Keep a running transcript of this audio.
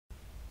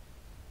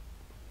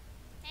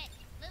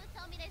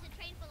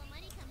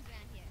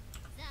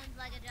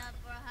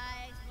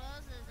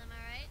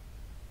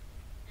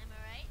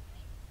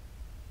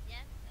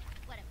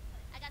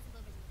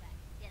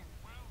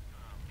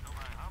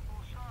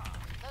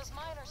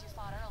miners you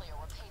fought earlier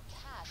were paid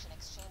cash in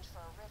exchange for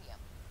iridium.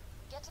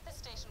 Get to the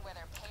station where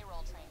their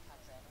payroll train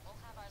comes in, and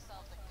we'll have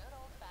ourselves a good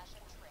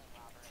old-fashioned train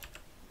robbery.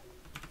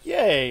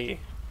 Yay!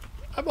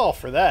 I'm all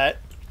for that.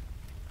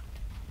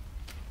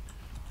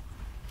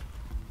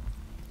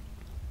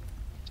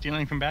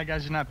 Stealing from bad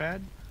guys is not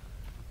bad?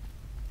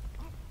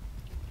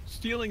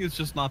 Stealing is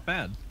just not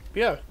bad.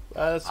 Yeah,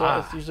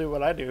 that's usually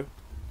what I do.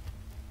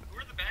 Who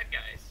are the bad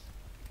guys?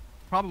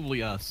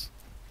 Probably us.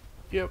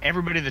 Yep.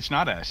 Everybody that's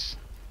not us.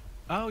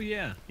 Oh,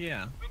 yeah,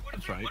 yeah. But what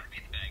if That's you right. want to be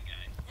the bad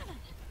guy?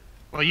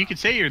 Well, you could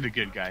say you're the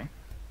good guy.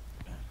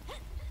 But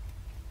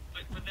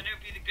then it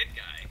would be the good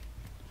guy.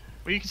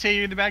 Well, you could say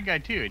you're the bad guy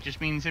too. It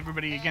just means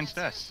everybody against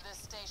us.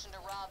 Bandits use this station to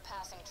rob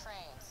passing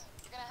trains.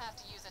 You're gonna have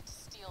to use it to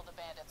steal the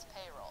bandits'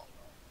 payroll.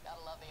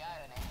 Gotta love the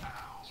irony.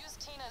 Use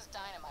Tina's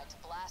dynamite to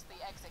blast the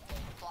exit gate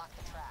and block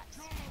the tracks.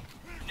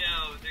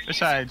 No, they're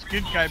Besides,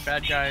 using good guy,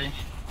 bad guy.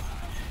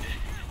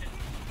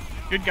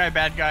 Good guy,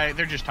 bad guy,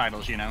 they're just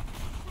titles, you know.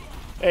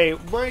 Hey,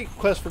 my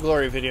Quest for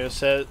Glory video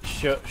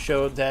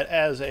showed that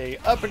as a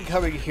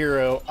up-and-coming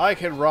hero, I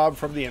can rob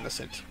from the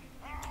innocent.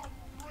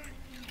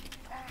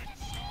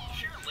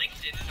 Sure, Link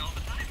did it all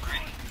the time,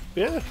 right?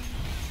 Yeah.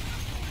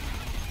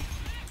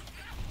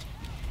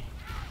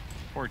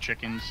 Poor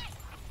chickens.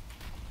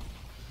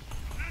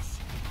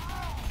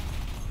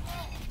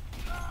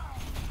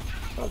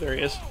 Oh, there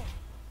he is.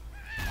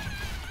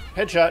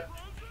 Headshot.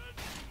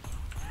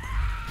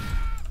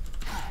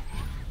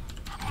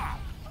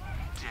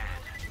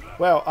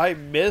 Wow, I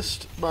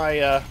missed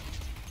my,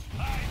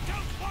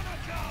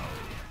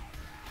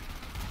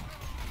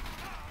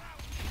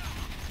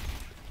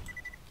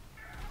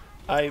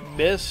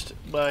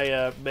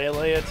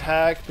 melee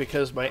attack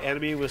because my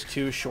enemy was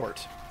too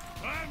short.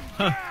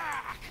 Huh.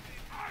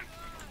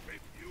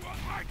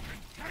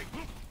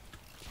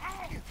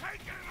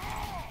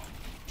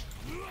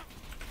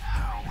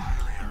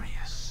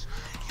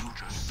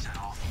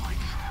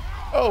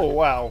 Oh,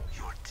 wow.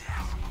 Your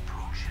death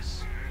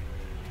approaches.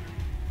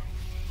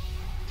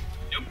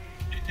 Nope.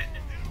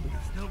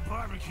 There's no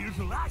barbecue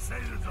till I say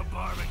there's a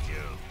barbecue.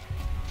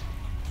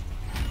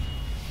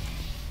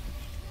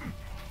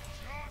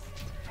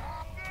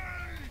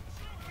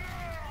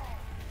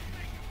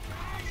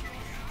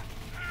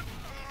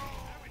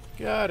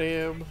 Got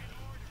him.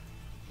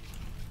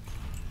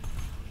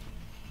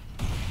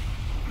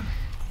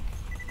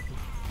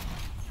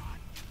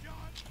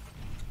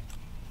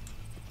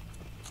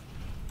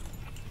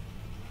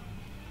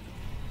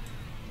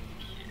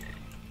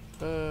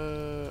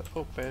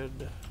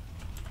 Open.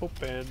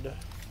 Open.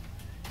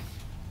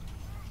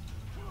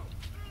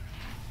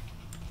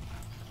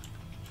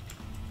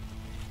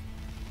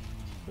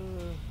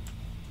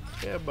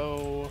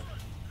 Ammo.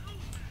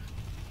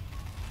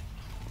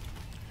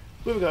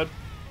 Moving on.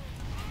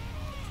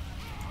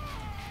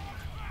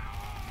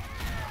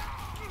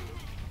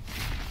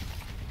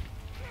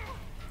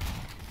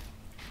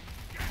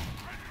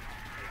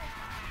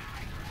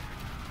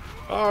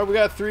 Alright, we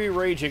got 3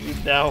 raging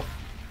now.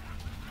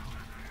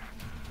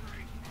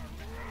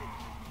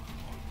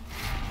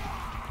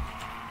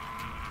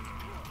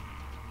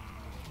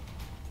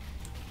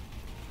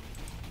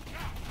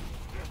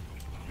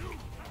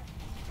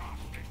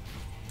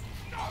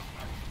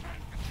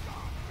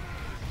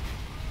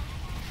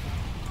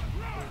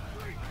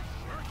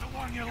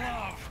 You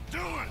love. Do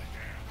it.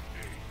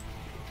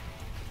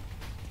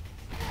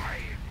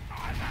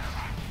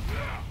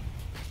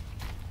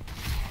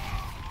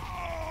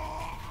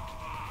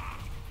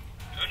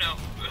 Oh no.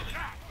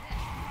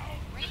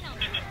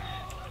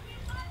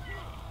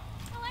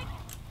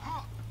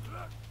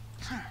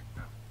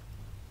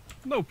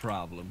 No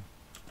problem.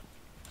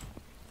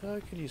 I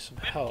could use some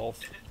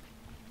health.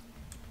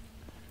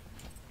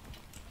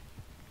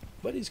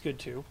 But he's good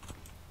too.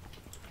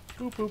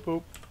 Boop, boop,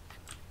 boop.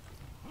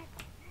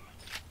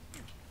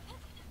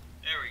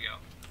 There we go.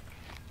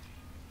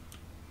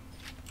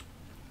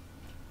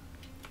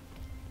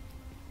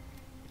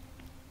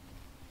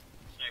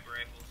 Sniper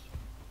rifles.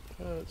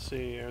 Let's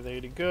see, are they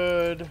any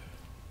good?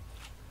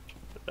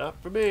 Not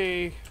for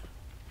me.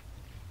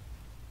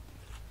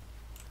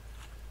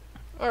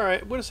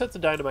 Alright, I'm gonna set the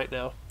dynamite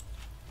now.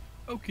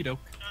 Okie doke.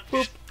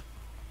 Boop.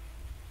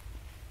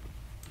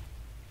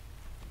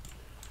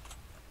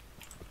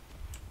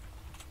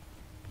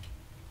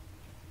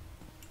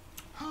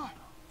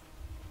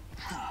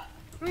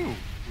 Ooh,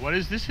 what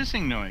is this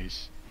hissing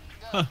noise?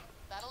 Good.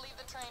 That'll leave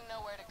the train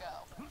nowhere to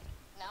go.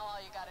 Now all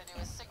you gotta do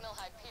is signal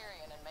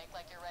Hyperion and make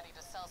like you're ready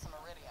to sell some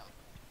iridium.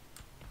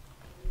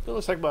 It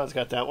looks like Mod's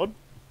got that one.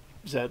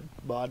 Zed,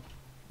 Mod.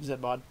 Zed,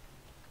 Mod.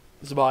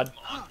 Zmod.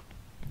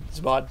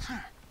 Zmod.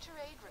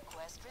 Trade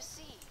request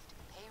received.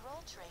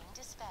 Payroll train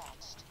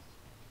dispatched.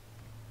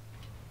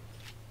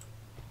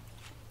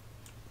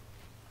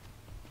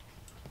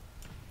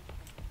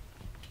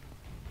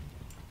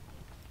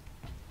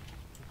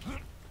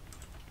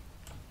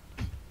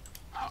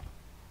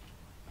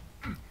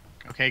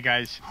 Okay,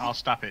 guys, I'll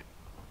stop it.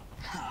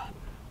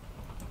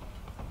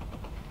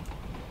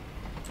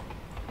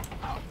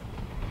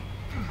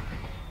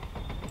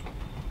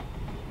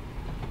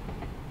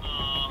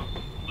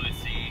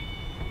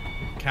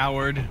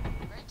 Coward.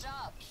 Great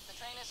job. The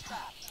train is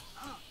trapped.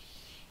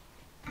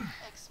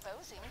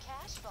 Exposing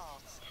cash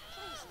vaults.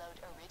 Please load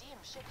iridium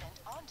shipment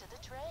onto the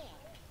train.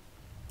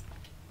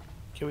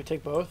 Can we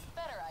take both?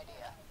 Better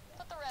idea.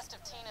 Put the rest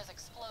of Tina's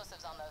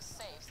explosives on those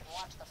safes and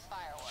watch the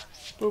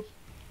fireworks. Boop.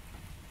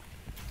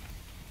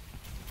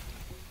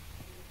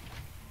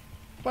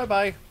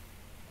 Bye-bye.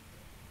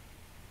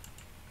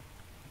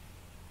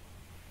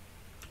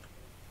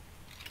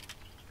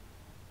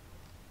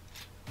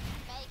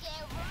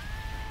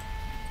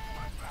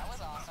 That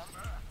was awesome.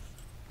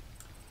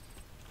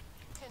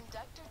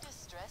 Conductor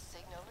distress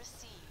signal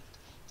received.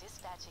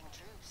 Dispatching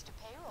troops to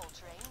payroll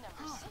train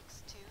number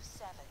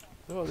 627.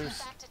 Oh, there's...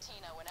 Back to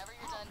Tina whenever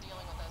you're done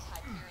dealing with those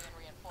Hyperion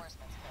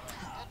reinforcements, Killer.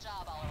 Good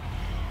job all around.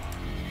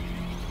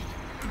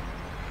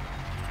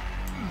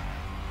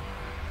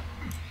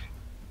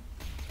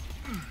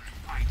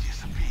 I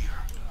disappear.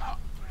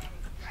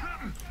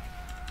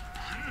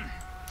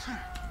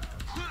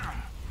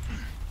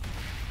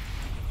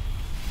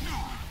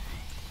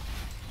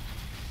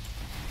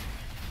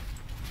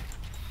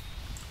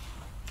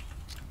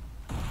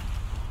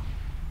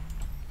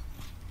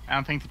 I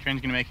don't think the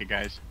train's gonna make it,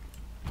 guys.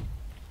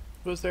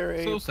 Was there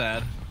a... So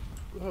sad.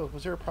 Oh,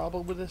 was there a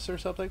problem with this or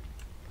something?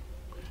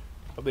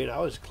 I mean, I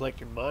was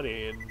collecting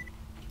money and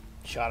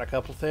shot a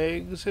couple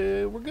things,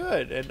 and we're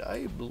good. And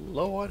I'm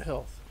low on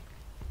health.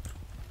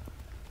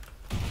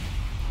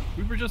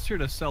 We were just here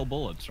to sell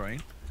bullets,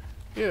 right?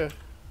 Yeah,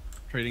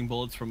 Trading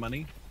bullets for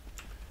money.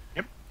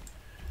 Yep.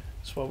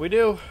 that's what we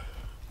do.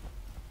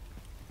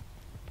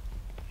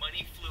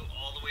 Money flew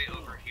all the way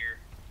over here.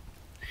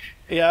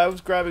 Yeah, I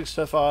was grabbing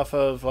stuff off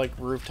of, like,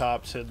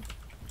 rooftops and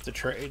the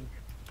train.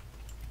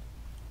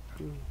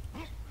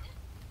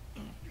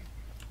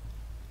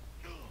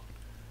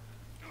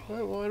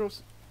 Alright, well, I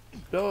don't...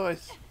 No, I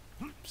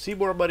see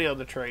more money on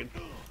the train.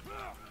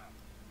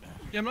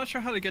 Yeah, I'm not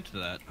sure how to get to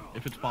that,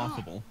 if it's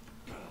possible.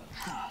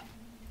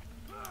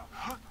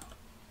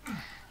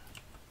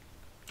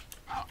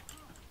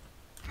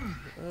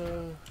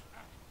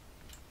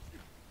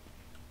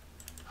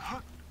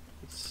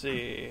 Let's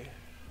see.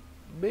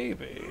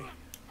 Maybe.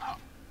 I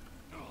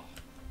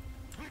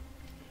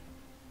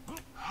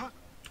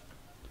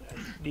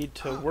need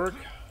to work.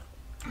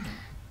 If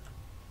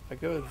I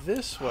go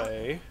this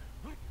way,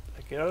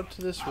 I get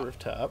onto this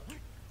rooftop.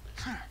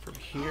 From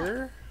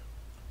here,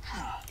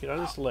 get on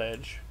this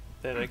ledge.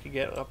 Then I can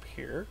get up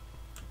here.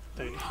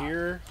 Then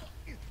here.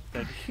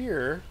 Then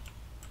here.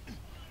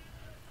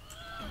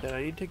 Then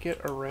I need to get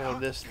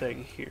around this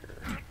thing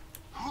here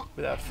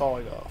without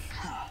falling off.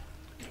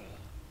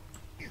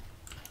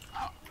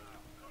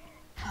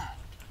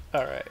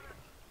 Alright.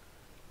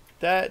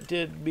 That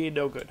did me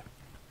no good.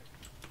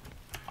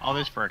 All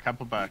this for a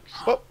couple bucks.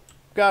 Oh,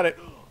 got it.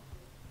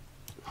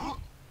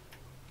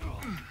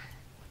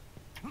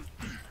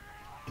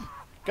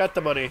 Got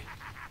the money.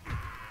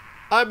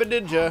 I'm a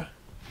ninja. Get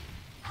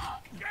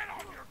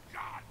on your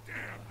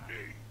goddamn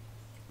knees.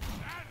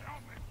 That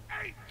helmet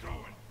ain't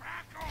going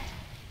back on.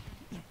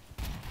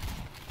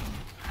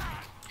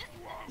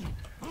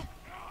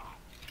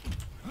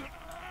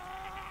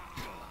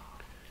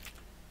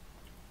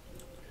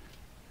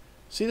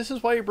 See, this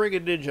is why you bring a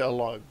ninja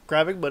along.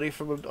 Grabbing money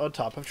from on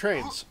top of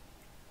trains.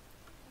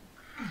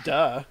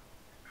 Duh.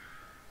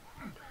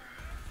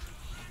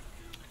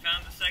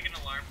 Found the second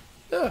alarm.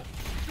 Duh.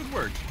 Good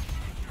work.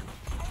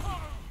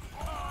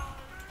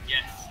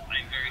 Yes,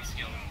 I'm very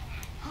skilled.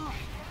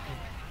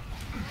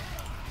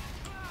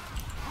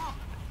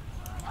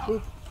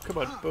 Boop. Come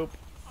on, boop.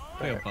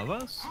 Way There. above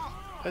us?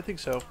 I think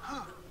so.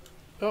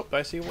 Oh,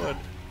 I see one.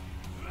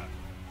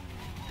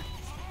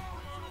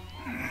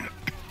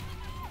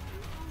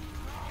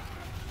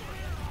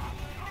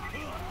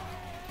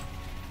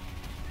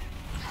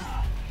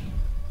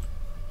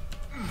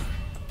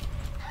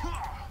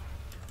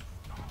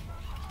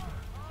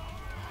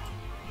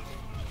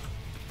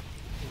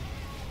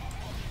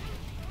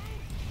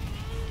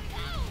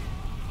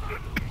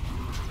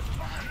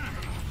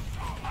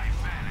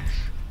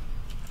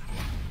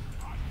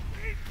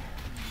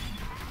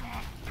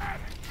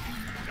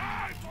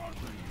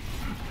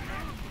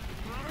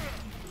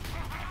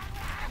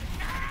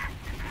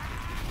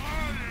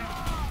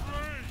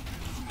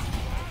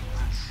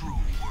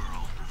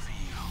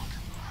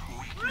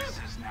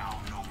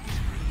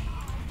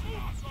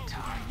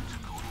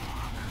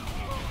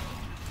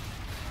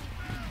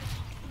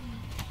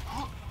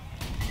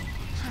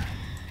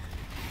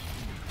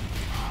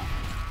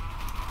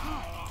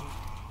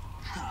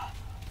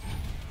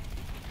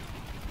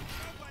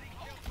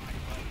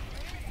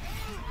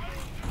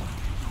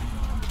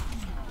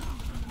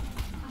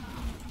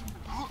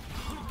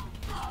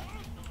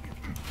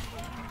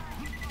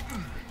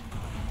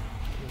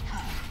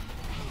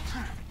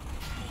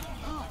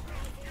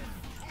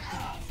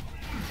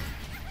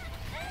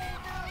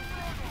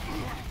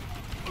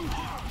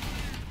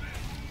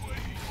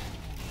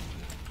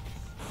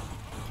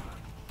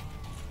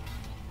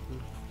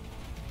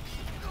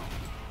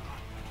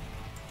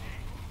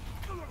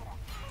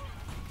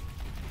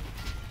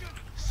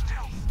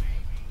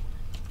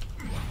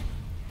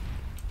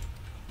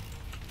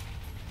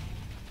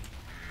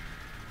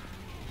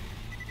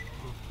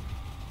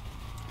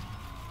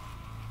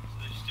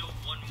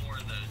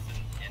 of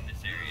those in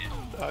this area.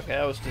 Okay,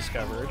 that was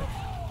discovered.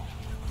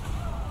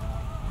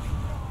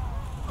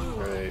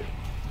 Alright.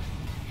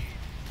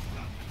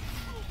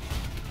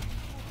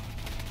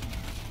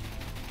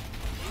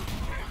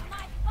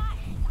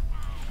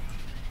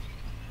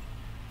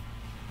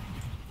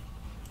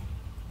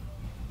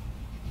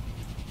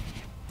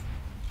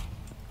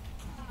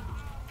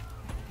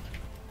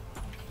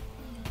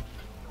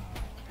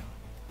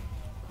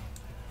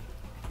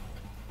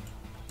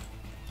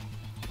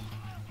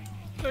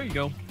 There you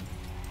go.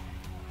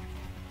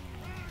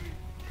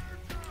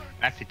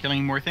 Back to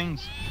killing more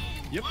things.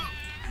 Yep.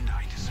 And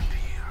I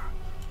disappear.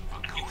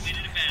 You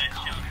committed a bad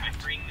shot by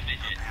freeing the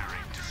midget.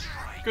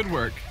 Good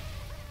work.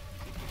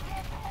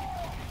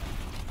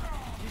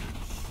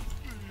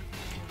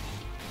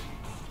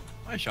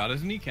 I shot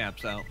his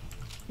kneecaps out.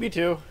 Me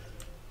too.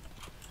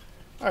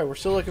 Alright, we're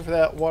still looking for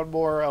that one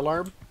more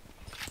alarm.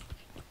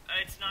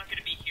 It's not going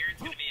to be here.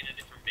 It's going to be in a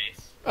different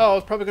base. Oh,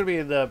 it's probably going to be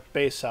in the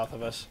base south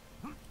of us.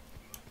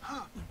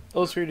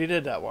 Unless we already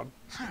did that one.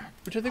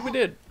 Which I think we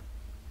did.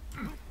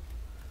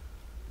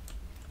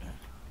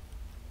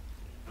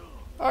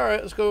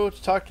 Alright, let's go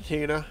to talk to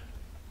Tina.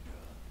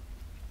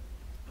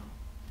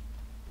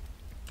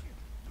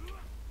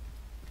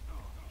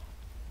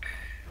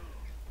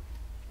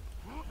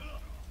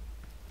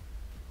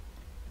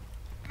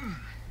 Running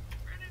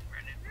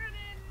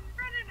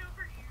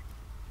over here.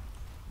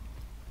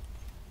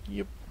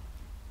 Yep.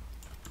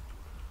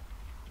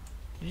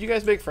 Did you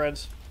guys make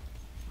friends?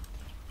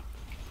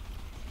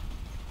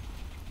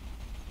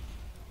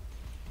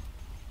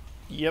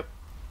 Yep.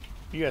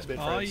 You guys made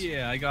friends. Oh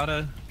yeah, I got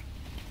a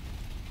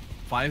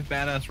 5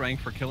 badass rank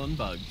for killing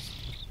bugs.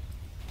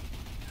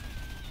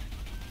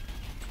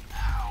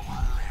 How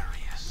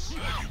hilarious. You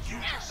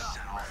just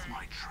set off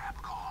my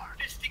trap card.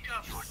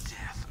 Fisticuffs. Your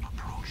death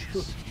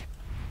approaches.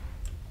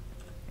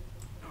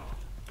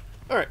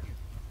 Alright.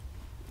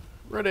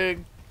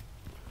 Running.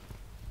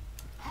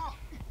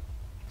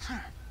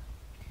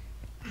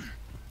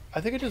 I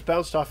think it just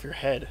bounced off your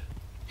head.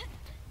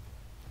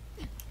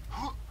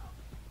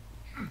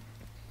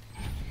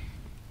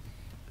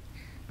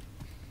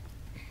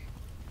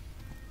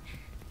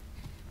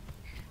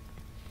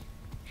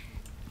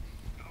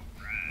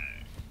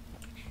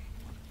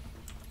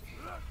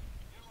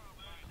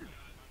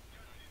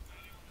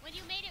 When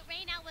you made it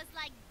rain, I was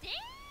like,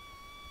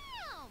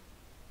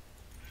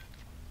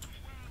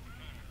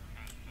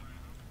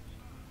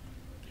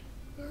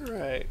 damn!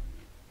 Alright.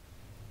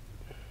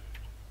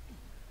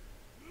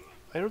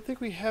 I don't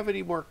think we have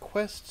any more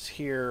quests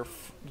here,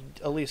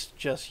 at least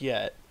just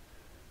yet.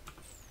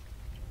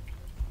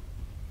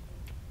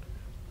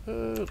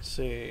 Let's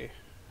see.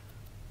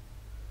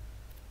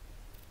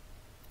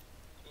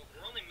 Well,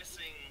 we're only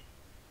missing.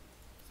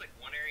 It's like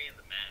one area in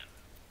the map.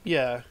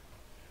 Yeah.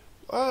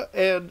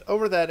 And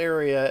over that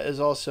area is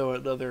also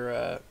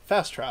another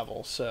fast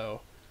travel,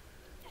 so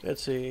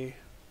let's see.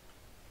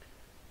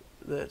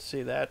 Let's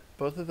see that.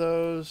 Both of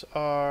those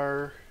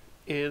are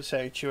in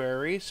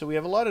Sanctuary, so we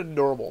have a lot of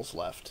normals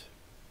left.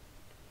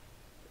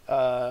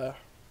 Caustic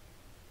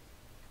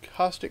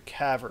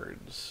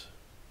Caverns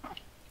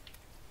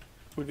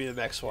would be the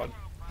next one.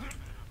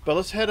 But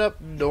let's head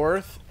up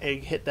north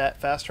and hit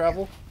that fast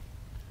travel.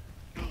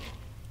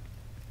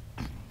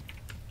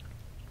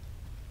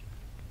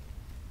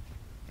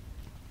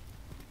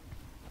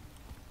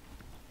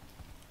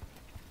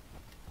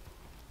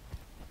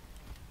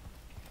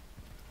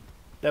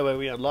 That way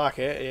we unlock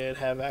it and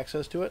have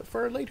access to it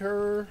for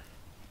later.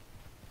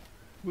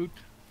 Woot.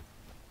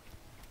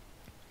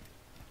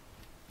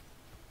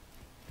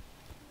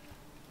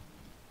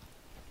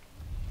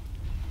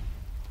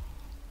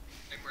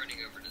 I'm running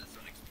over to this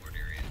unexplored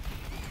area.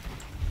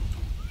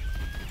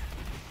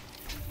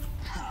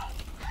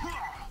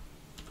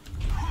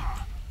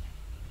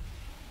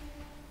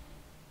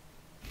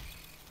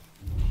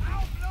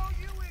 I'll blow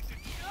you into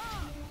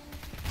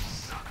chunks.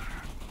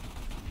 Sucker.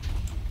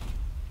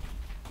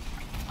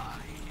 I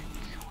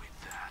enjoyed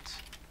that.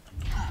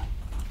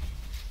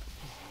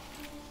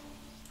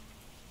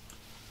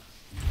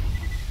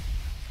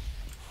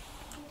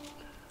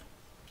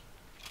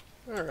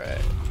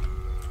 Alright.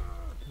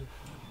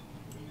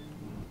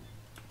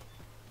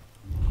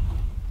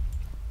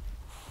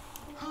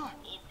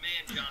 Old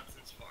Man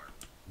Johnson's farm.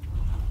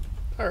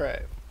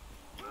 Alright.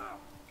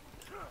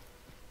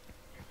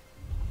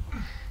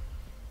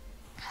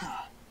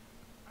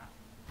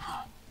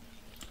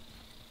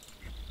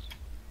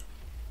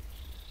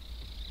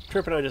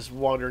 Trip and I just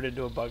wandered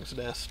into a bug's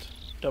nest.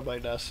 Don't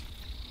mind us.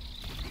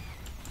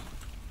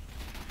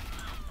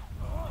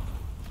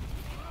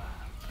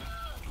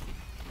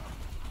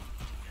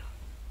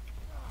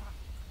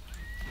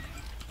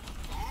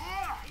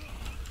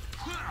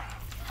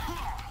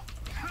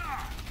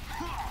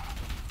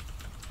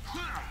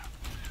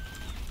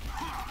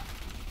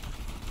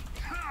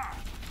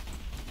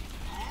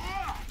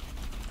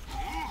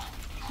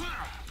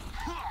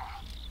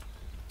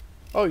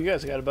 Oh, you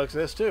guys got a bug's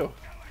nest too.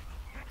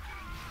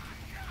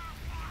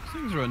 These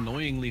things are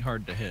annoyingly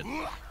hard to hit.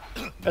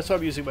 That's why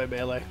I'm using my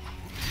melee.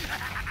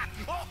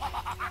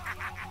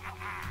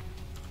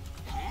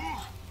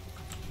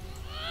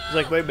 It's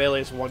like my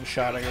melee's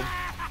one-shotting him.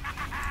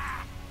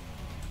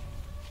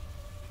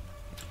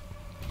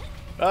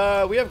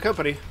 We have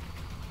company.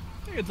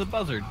 Hey, it's a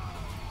buzzard.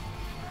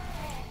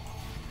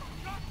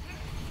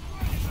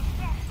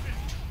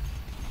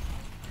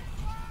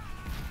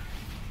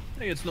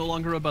 Hey, it's no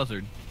longer a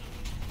buzzard.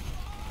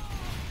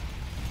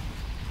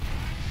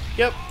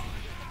 Yep.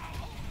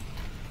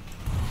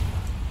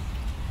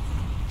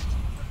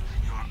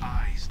 Your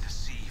eyes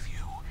deceive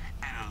you.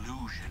 An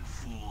illusion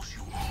fools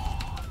you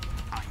all.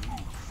 I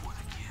move for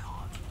the kill.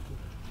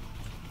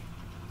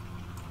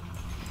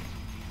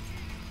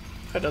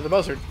 Another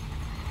buzzard.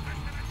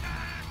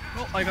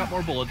 Well, I got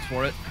more bullets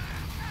for it.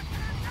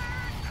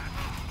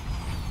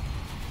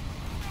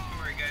 Don't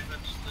worry, guys. I'm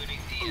just looting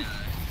the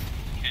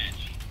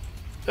catch.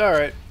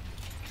 Alright.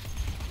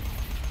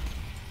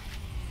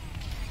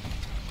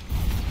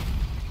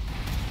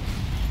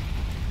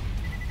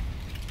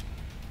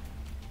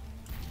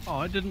 Oh,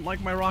 I didn't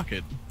like my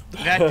rocket.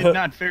 That did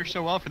not fare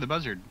so well for the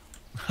buzzard.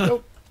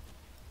 Nope.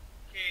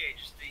 Okay,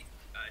 just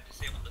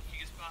disable the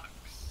fuse box.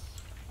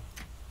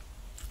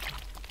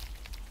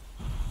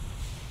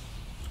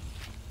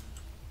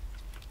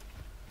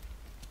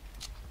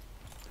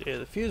 Yeah,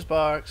 the fuse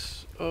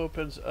box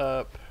opens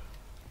up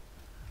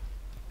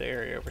the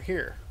area over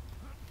here.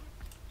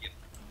 Yep.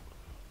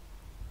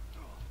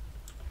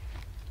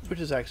 Which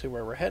is actually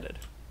where we're headed.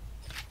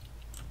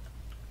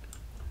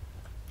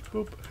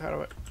 Boop. How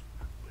do I...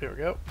 Here we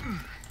go.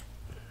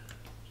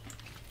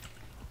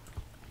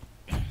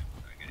 I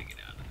gotta get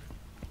out of there.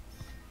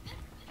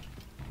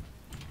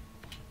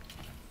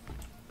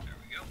 There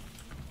we go.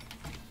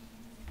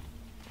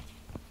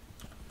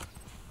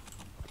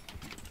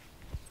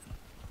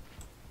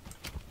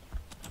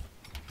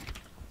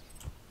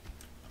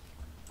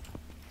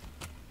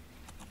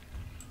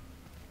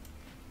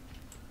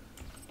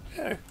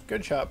 Yeah,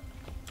 good job.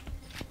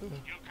 You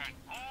can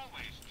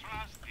always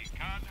trust the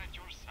gun at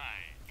your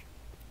side.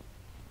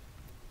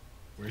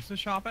 Where's the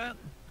shop at?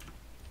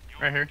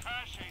 Your Right here.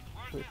 cash ain't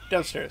worth it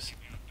Downstairs. if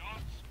you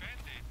don't spend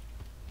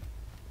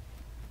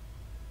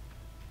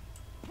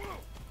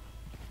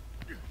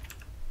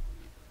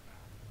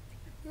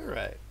it.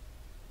 Alright.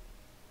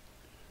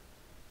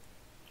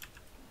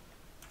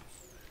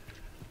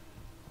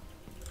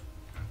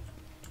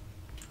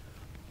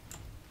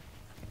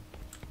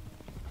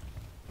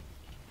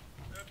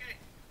 Okay.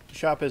 The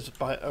shop is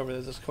over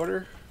this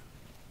corner.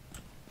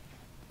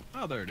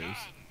 Oh, there it is.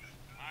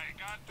 I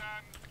got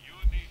them, you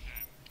need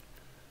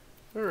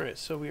them. Alright,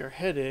 so we are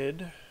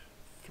headed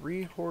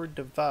 3 Horde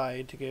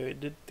Divide to go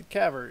into the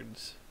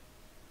caverns.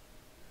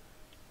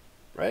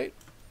 Right?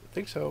 I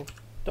think so.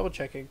 Double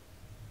checking.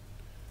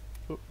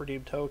 Oop,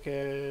 redeem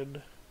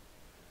token.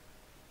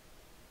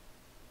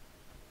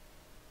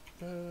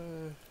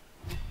 There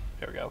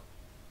we go.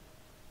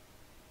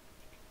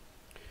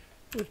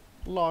 Ooh,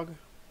 log.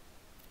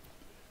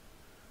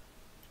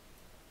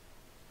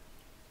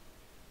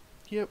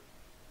 Yep.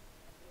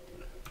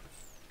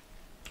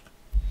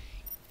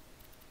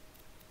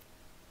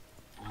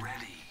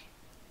 Ready.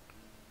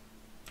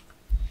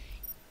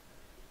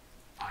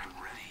 I'm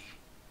ready.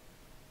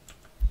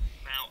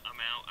 I'm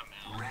out.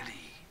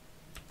 Ready.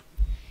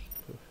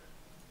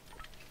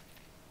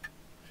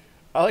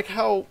 I like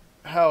how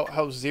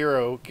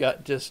Zero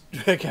got just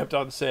kept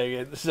on saying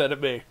it instead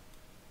of me.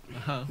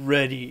 Uh-huh.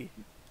 Ready.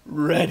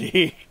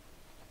 Ready.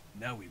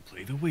 Now we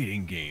play the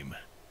waiting game.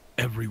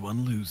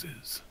 Everyone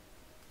loses.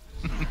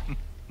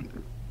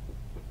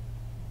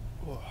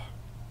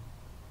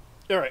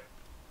 Alright.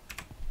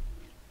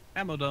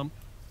 Ammo dump.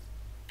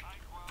 High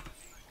quality,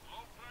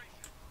 low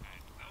prices,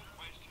 and no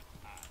questions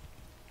asked.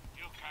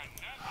 You can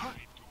never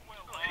be too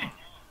well armed.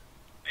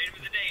 Item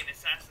of the day: an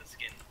assassin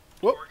skin.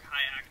 Whoop. Orc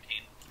high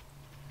octane.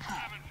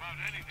 Haven't found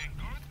anything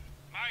good.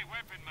 My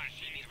weapon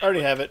machine. I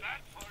already have it.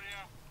 That for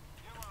you.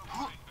 You won't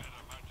find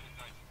better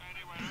merchandise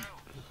anywhere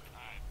else.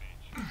 I bet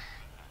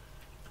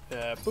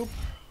you. Boop.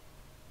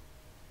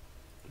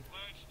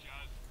 Let's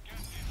just get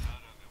this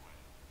out of the way.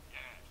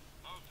 Yes,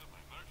 most of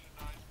my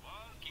merchandise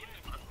was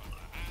written for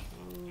the hands of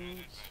dead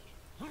adventurers.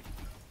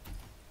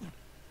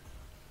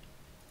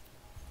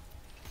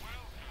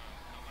 Welcome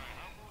to my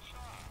humble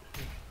shop.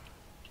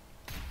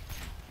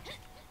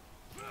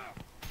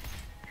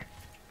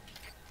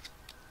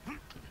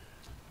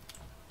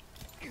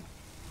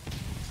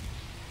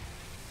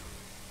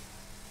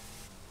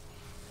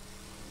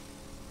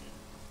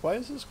 Why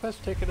is this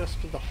quest taking us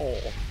to the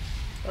hole?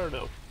 I don't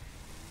know.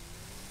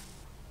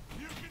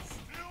 You can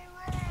still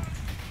run.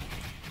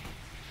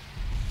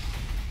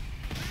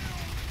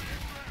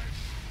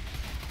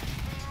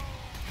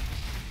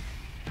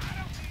 I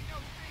don't need no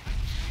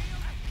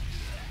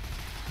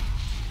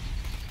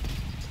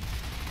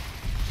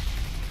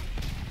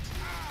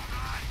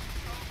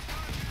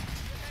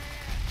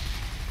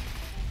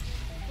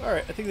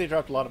Alright, I think they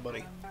dropped a lot of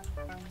money.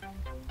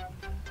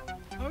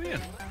 Oh, yeah.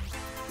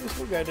 This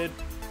one guy did.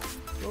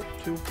 Oh,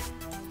 2.